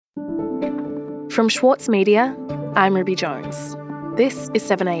From Schwartz Media, I'm Ruby Jones. This is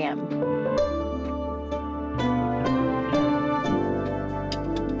 7am.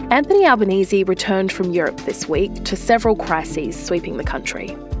 Anthony Albanese returned from Europe this week to several crises sweeping the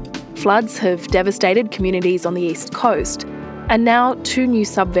country. Floods have devastated communities on the East Coast, and now 2 new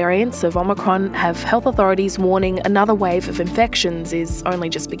subvariants of Omicron have health authorities warning another wave of infections is only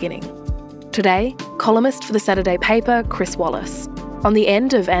just beginning. Today, columnist for the Saturday paper, Chris Wallace, on the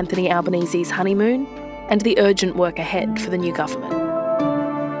end of Anthony Albanese's honeymoon and the urgent work ahead for the new government.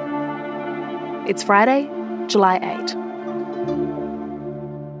 It's Friday, July 8.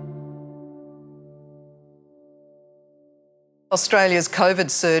 Australia's COVID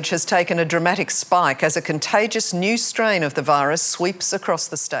surge has taken a dramatic spike as a contagious new strain of the virus sweeps across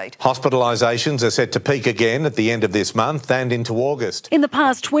the state. Hospitalisations are set to peak again at the end of this month and into August. In the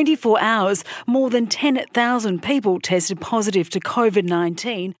past 24 hours, more than 10,000 people tested positive to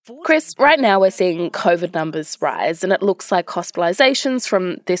COVID-19. Chris, right now we're seeing COVID numbers rise, and it looks like hospitalisations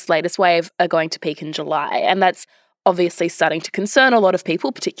from this latest wave are going to peak in July, and that's obviously starting to concern a lot of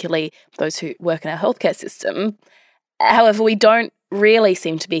people, particularly those who work in our healthcare system. However, we don't really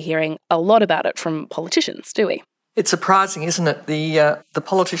seem to be hearing a lot about it from politicians, do we? It's surprising, isn't it? The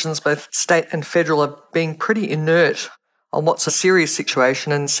politicians, both state and federal, are being pretty inert on what's a serious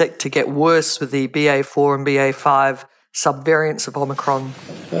situation and set to get worse with the BA4 and BA5 subvariants of Omicron.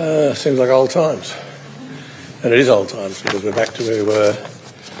 Seems like old times. And it is old times because we're back to where we were,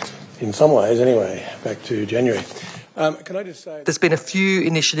 in some ways anyway, back to January. Can I just say... There's been a few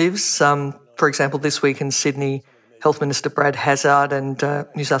initiatives. For example, this week in Sydney, Health Minister Brad Hazzard and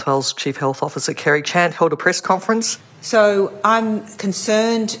New South Wales Chief Health Officer Kerry Chant held a press conference. So I'm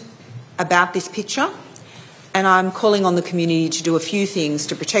concerned about this picture, and I'm calling on the community to do a few things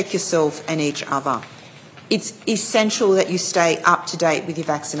to protect yourself and each other. It's essential that you stay up to date with your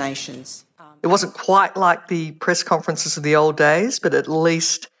vaccinations. It wasn't quite like the press conferences of the old days, but at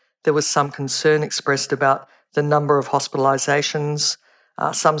least there was some concern expressed about the number of hospitalisations.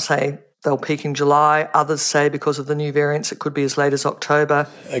 Some say they'll peak in July. Others say because of the new variants, it could be as late as October.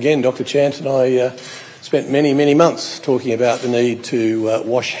 Again, Dr. Chant and I spent many, many months talking about the need to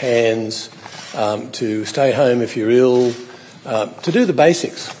wash hands, to stay home if you're ill, to do the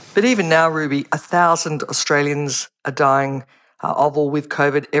basics. But even now, Ruby, 1,000 Australians are dying of or with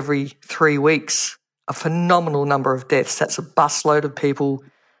COVID every 3 weeks. A phenomenal number of deaths. That's a busload of people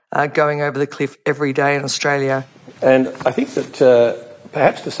going over the cliff every day in Australia. And I think that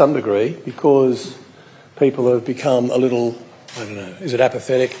perhaps to some degree, because people have become a little, I don't know, is it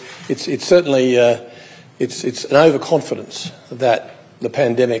apathetic? It's certainly, it's an overconfidence that the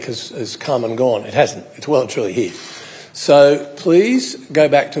pandemic has come and gone. It hasn't. It's well and truly here. So please go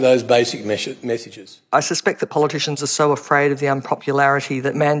back to those basic messages. I suspect that politicians are so afraid of the unpopularity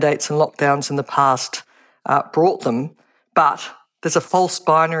that mandates and lockdowns in the past brought them, but there's a false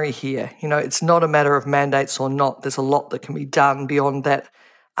binary here. You know, it's not a matter of mandates or not. There's a lot that can be done beyond that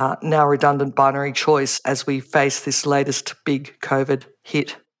now redundant binary choice as we face this latest big COVID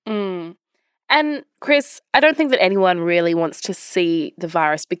hit. And Chris, I don't think that anyone really wants to see the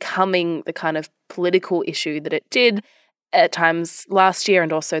virus becoming the kind of political issue that it did at times last year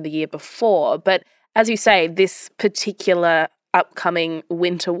and also the year before. But as you say, this particular upcoming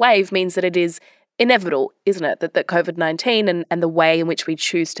winter wave means that it is inevitable, isn't it, that COVID-19 and the way in which we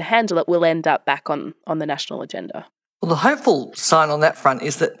choose to handle it will end up back on the national agenda? Well, the hopeful sign on that front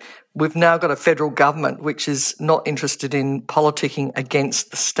is that we've now got a federal government which is not interested in politicking against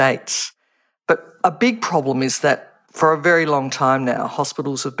the states. But a big problem is that for a very long time now,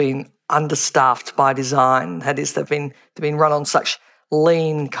 hospitals have been understaffed by design. That is, they've been run on such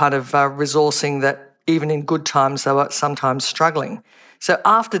lean kind of resourcing that even in good times they were sometimes struggling. So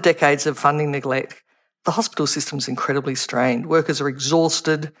after decades of funding neglect, the hospital system's incredibly strained. Workers are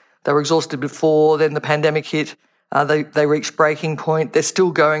exhausted. They were exhausted before, then the pandemic hit. They reached breaking point. They're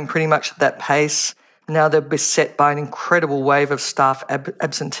still going pretty much at that pace. Now they're beset by an incredible wave of staff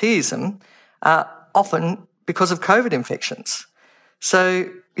absenteeism, often because of COVID infections. So,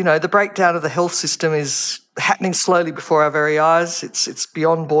 you know, the breakdown of the health system is happening slowly before our very eyes. It's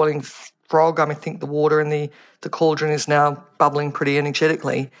beyond boiling frog. I think the water in the cauldron is now bubbling pretty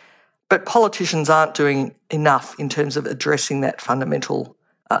energetically. But politicians aren't doing enough in terms of addressing that fundamental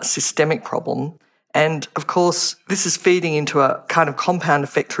systemic problem. And, of course, this is feeding into a kind of compound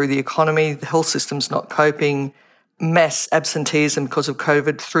effect through the economy. The health system's not coping. Mass absenteeism because of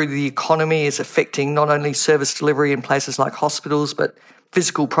COVID through the economy is affecting not only service delivery in places like hospitals, but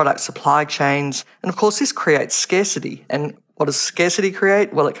physical product supply chains. And, of course, this creates scarcity. And what does scarcity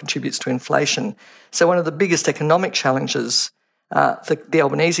create? Well, it contributes to inflation. So one of the biggest economic challenges the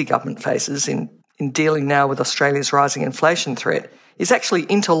Albanese government faces in dealing now with Australia's rising inflation threat is actually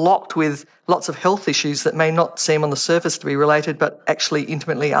interlocked with lots of health issues that may not seem on the surface to be related, but actually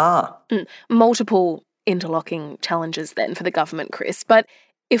intimately are. Multiple interlocking challenges then for the government, Chris. But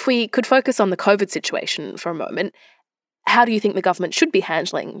if we could focus on the COVID situation for a moment, how do you think the government should be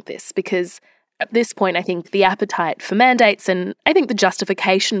handling this? Because at this point, I think the appetite for mandates and I think the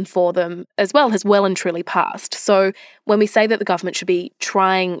justification for them as well has well and truly passed. So when we say that the government should be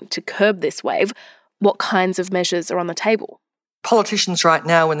trying to curb this wave, what kinds of measures are on the table? Politicians right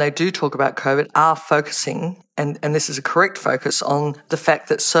now, when they do talk about COVID, are focusing, and this is a correct focus, on the fact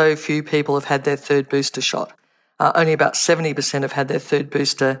that so few people have had their third booster shot. Only about 70% have had their third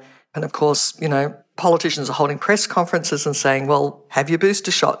booster. And of course, politicians are holding press conferences and saying, well, have your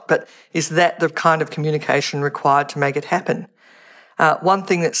booster shot. But is that the kind of communication required to make it happen? One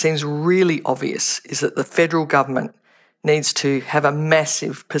thing that seems really obvious is that the federal government needs to have a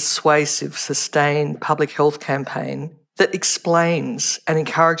massive, persuasive, sustained public health campaign that explains and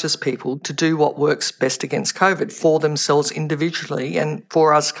encourages people to do what works best against COVID for themselves individually and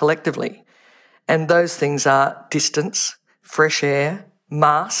for us collectively. And those things are distance, fresh air,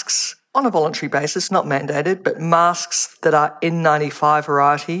 masks on a voluntary basis, not mandated, but masks that are N95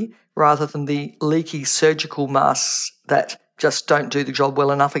 variety rather than the leaky surgical masks that just don't do the job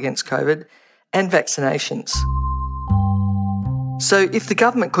well enough against COVID, and vaccinations. So if the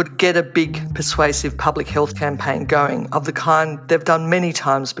government could get a big persuasive public health campaign going of the kind they've done many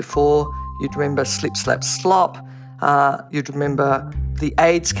times before, you'd remember Slip, Slap, Slop, you'd remember the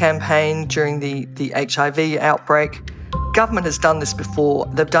AIDS campaign during the HIV outbreak. Government has done this before.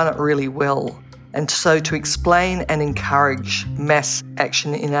 They've done it really well. And so to explain and encourage mass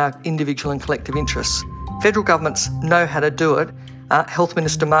action in our individual and collective interests, federal governments know how to do it. Health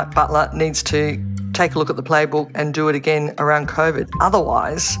Minister Mark Butler needs to take a look at the playbook and do it again around COVID.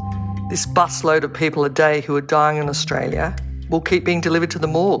 Otherwise, this busload of people a day who are dying in Australia will keep being delivered to the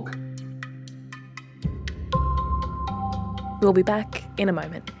morgue. We'll be back in a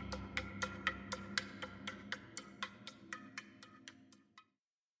moment.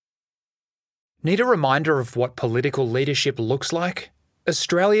 Need a reminder of what political leadership looks like?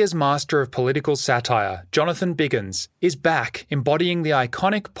 Australia's master of political satire, Jonathan Biggins, is back embodying the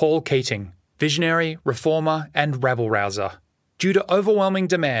iconic Paul Keating, visionary, reformer and rabble-rouser. Due to overwhelming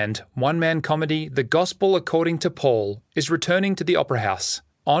demand, one-man comedy The Gospel According to Paul is returning to the Opera House,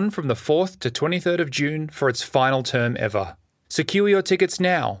 on from the 4th to 23rd of June for its final term ever. Secure your tickets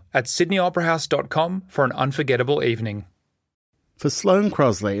now at sydneyoperahouse.com for an unforgettable evening. For Sloane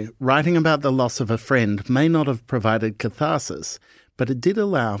Crosley, writing about the loss of a friend may not have provided catharsis, but it did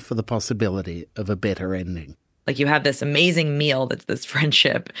allow for the possibility of a better ending. Like, you have this amazing meal that's this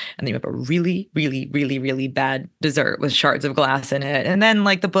friendship, and then you have a really, really, really, really bad dessert with shards of glass in it. And then,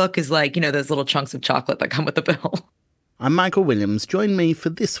 the book is those little chunks of chocolate that come with the bill. I'm Michael Williams. Join me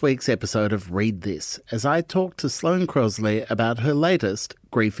for this week's episode of Read This, as I talk to Sloane Crosley about her latest,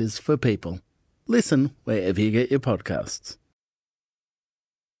 Grief is for People. Listen wherever you get your podcasts.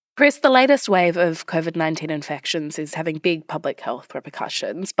 Chris, the latest wave of COVID-19 infections is having big public health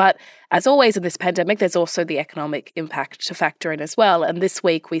repercussions. But as always in this pandemic, there's also the economic impact to factor in as well. And this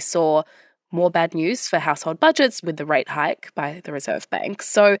week we saw more bad news for household budgets with the rate hike by the Reserve Bank.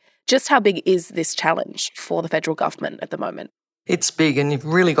 So just how big is this challenge for the federal government at the moment? It's big, and you've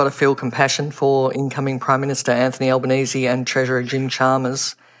really got to feel compassion for incoming Prime Minister Anthony Albanese and Treasurer Jim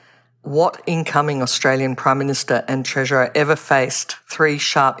Chalmers. What incoming Australian Prime Minister and Treasurer ever faced 3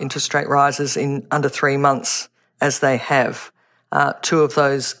 sharp interest rate rises in under 3 months as they have? 2 of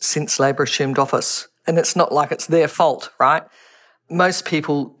those since Labor assumed office. And it's not like it's their fault, right? Most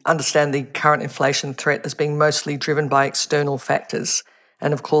people understand the current inflation threat as being mostly driven by external factors.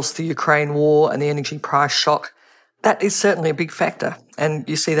 And of course, the Ukraine war and the energy price shock, that is certainly a big factor. And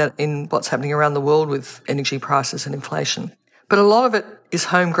you see that in what's happening around the world with energy prices and inflation. But a lot of it is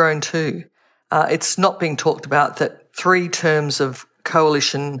homegrown too. It's not being talked about that 3 terms of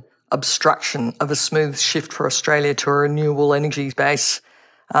coalition obstruction of a smooth shift for Australia to a renewable energy base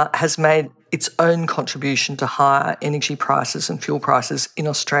has made its own contribution to higher energy prices and fuel prices in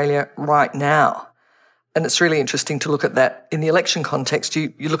Australia right now. And it's really interesting to look at that in the election context.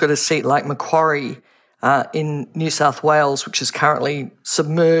 You look at a seat like Macquarie in New South Wales, which is currently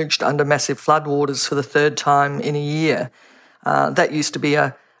submerged under massive floodwaters for the 3rd time in a year. That used to be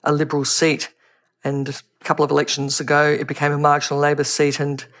a Liberal seat, and a couple of elections ago it became a marginal Labor seat,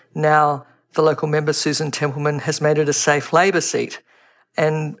 and now the local member, Susan Templeman, has made it a safe Labor seat.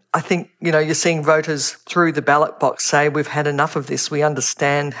 And I think, you're seeing voters through the ballot box say, we've had enough of this. We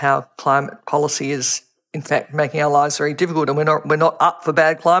understand how climate policy is in fact, making our lives very difficult, and we're not up for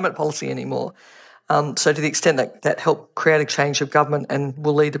bad climate policy anymore. So to the extent that helped create a change of government and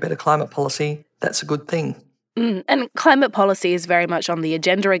will lead to better climate policy, that's a good thing. And climate policy is very much on the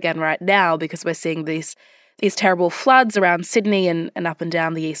agenda again right now because we're seeing these terrible floods around Sydney and up and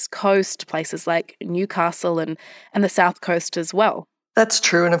down the East Coast, places like Newcastle and the South Coast as well. That's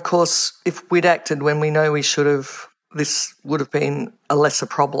true. And of course, if we'd acted when we know we should have, this would have been a lesser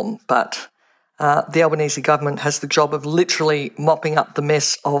problem. But the Albanese government has the job of literally mopping up the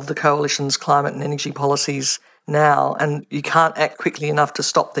mess of the coalition's climate and energy policies now. And you can't act quickly enough to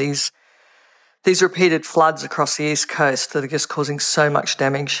stop these repeated floods across the East Coast that are just causing so much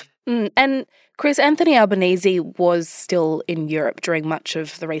damage. And Chris, Anthony Albanese was still in Europe during much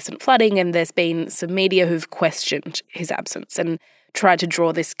of the recent flooding, and there's been some media who've questioned his absence and tried to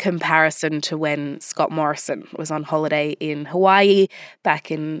draw this comparison to when Scott Morrison was on holiday in Hawaii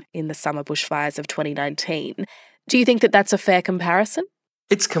back in the summer bushfires of 2019. Do you think that that's a fair comparison?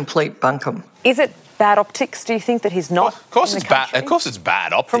 It's complete bunkum. Is it bad optics, do you think, that he's not Of course in it's the country? bad. Of course it's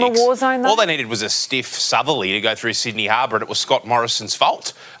bad optics. From a war zone, though? All they needed was a stiff southerly to go through Sydney Harbour, and it was Scott Morrison's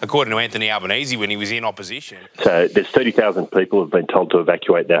fault, according to Anthony Albanese when he was in opposition. So there's 30,000 people who have been told to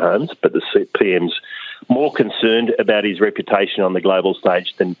evacuate their homes, but the PM's more concerned about his reputation on the global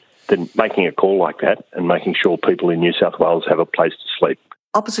stage than making a call like that and making sure people in New South Wales have a place to sleep.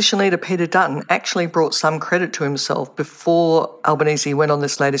 Opposition leader Peter Dutton actually brought some credit to himself before Albanese went on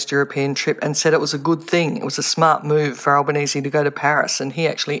this latest European trip and said it was a good thing. It was a smart move for Albanese to go to Paris, and he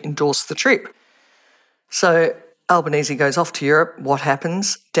actually endorsed the trip. So Albanese goes off to Europe. What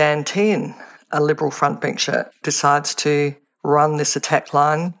happens? Dan Tehan, a Liberal frontbencher, decides to run this attack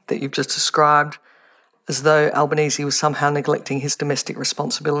line that you've just described as though Albanese was somehow neglecting his domestic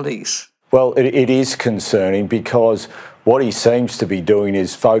responsibilities. Well, it is concerning because what he seems to be doing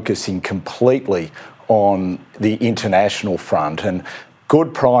is focusing completely on the international front, and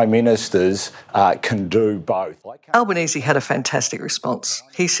good prime ministers can do both. Albanese had a fantastic response.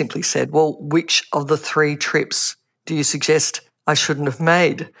 He simply said, well, which of the 3 trips do you suggest I shouldn't have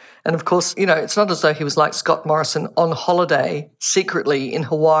made? And of course, it's not as though he was like Scott Morrison on holiday secretly in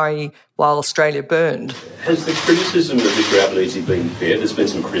Hawaii while Australia burned. Has the criticism of Mr Albanese been fair? There's been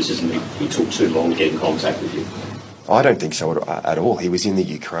some criticism he took too long to get in contact with you. I don't think so at all. He was in the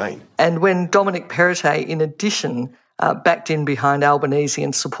Ukraine. And when Dominic Perrottet, in addition, backed in behind Albanese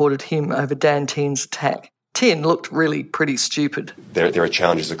and supported him over Dan Tehan's attack, Tehan looked really pretty stupid. There are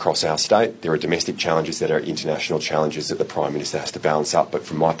challenges across our state. There are domestic challenges that are international challenges that the Prime Minister has to balance up. But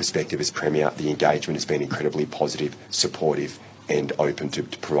from my perspective as Premier, the engagement has been incredibly positive, supportive and open to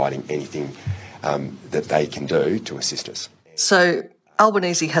providing anything that they can do to assist us. So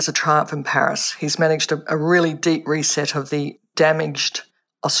Albanese has a triumph in Paris. He's managed a really deep reset of the damaged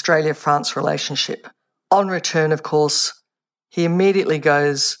Australia-France relationship. On return, of course, he immediately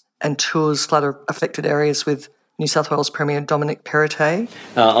goes and tours flood-affected areas with New South Wales Premier Dominic Perrottet.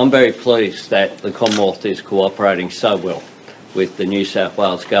 I'm very pleased that the Commonwealth is cooperating so well with the New South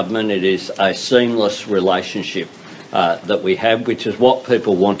Wales Government. It is a seamless relationship that we have, which is what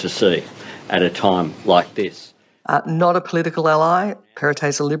people want to see at a time like this. Not a political ally.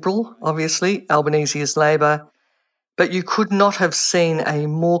 Perrottet's a Liberal, obviously. Albanese is Labor. But you could not have seen a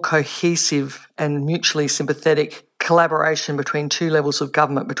more cohesive and mutually sympathetic collaboration between 2 levels of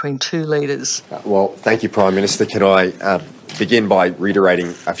government, between 2 leaders. Well, thank you, Prime Minister. Can I begin by reiterating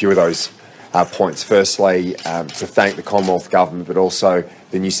a few of those points? Firstly, to thank the Commonwealth Government, but also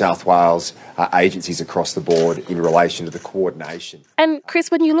the New South Wales agencies across the board in relation to the coordination. And Chris,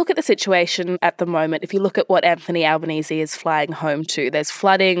 when you look at the situation at the moment, if you look at what Anthony Albanese is flying home to, there's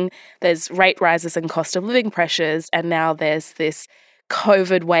flooding, there's rate rises and cost of living pressures, and now there's this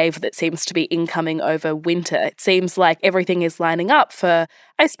COVID wave that seems to be incoming over winter. It seems like everything is lining up for,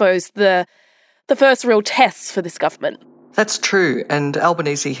 I suppose, the first real tests for this government. That's true, and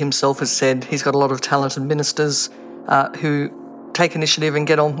Albanese himself has said he's got a lot of talented ministers who take initiative and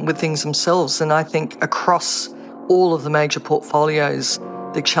get on with things themselves. And I think across all of the major portfolios,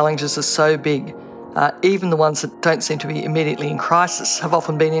 the challenges are so big. Even the ones that don't seem to be immediately in crisis have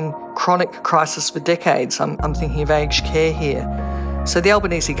often been in chronic crisis for decades. I'm thinking of aged care here. So the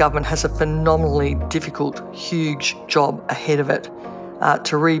Albanese government has a phenomenally difficult, huge job ahead of it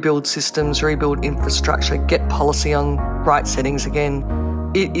to rebuild systems, rebuild infrastructure, get policy on right settings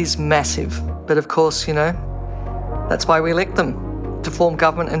again. It is massive. But of course, that's why we elect them, to form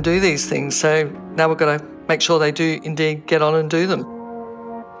government and do these things. So now we've got to make sure they do indeed get on and do them.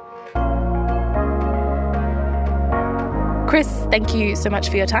 Chris, thank you so much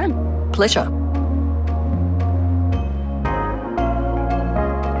for your time. Pleasure.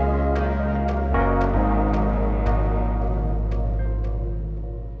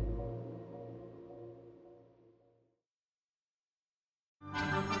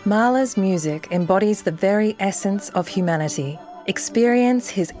 Mahler's music embodies the very essence of humanity. Experience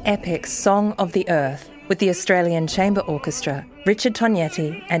his epic Song of the Earth with the Australian Chamber Orchestra, Richard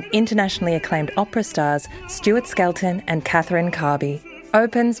Tognetti, and internationally acclaimed opera stars Stuart Skelton and Catherine Carby.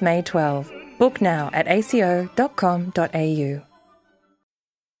 Opens May 12. Book now at aco.com.au.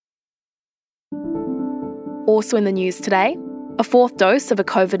 Also in the news today, a fourth dose of a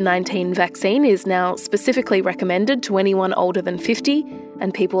COVID-19 vaccine is now specifically recommended to anyone older than 50,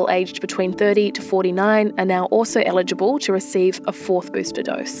 and people aged between 30 to 49 are now also eligible to receive a fourth booster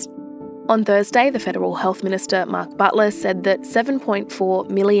dose. On Thursday, the Federal Health Minister Mark Butler said that 7.4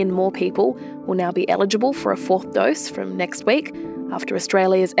 million more people will now be eligible for a fourth dose from next week, after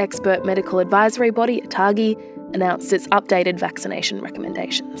Australia's expert medical advisory body, ATAGI, announced its updated vaccination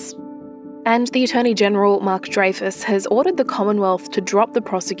recommendations. And the Attorney-General, Mark Dreyfus, has ordered the Commonwealth to drop the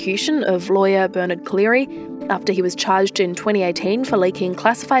prosecution of lawyer Bernard Cleary after he was charged in 2018 for leaking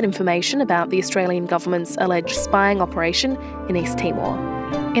classified information about the Australian government's alleged spying operation in East Timor.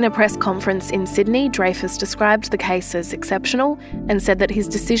 In a press conference in Sydney, Dreyfus described the case as exceptional and said that his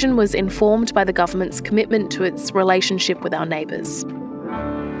decision was informed by the government's commitment to its relationship with our neighbours.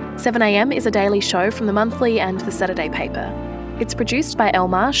 7am is a daily show from The Monthly and The Saturday Paper. It's produced by Elle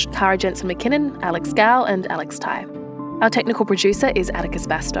Marsh, Cara Jensen-McKinnon, Alex Gow and Alex Tai. Our technical producer is Atticus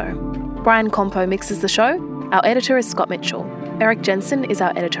Bastow. Brian Compo mixes the show. Our editor is Scott Mitchell. Eric Jensen is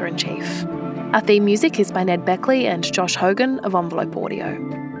our editor-in-chief. Our theme music is by Ned Beckley and Josh Hogan of Envelope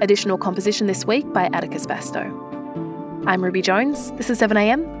Audio. Additional composition this week by Atticus Bastow. I'm Ruby Jones. This is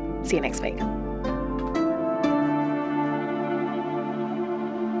 7am. See you next week.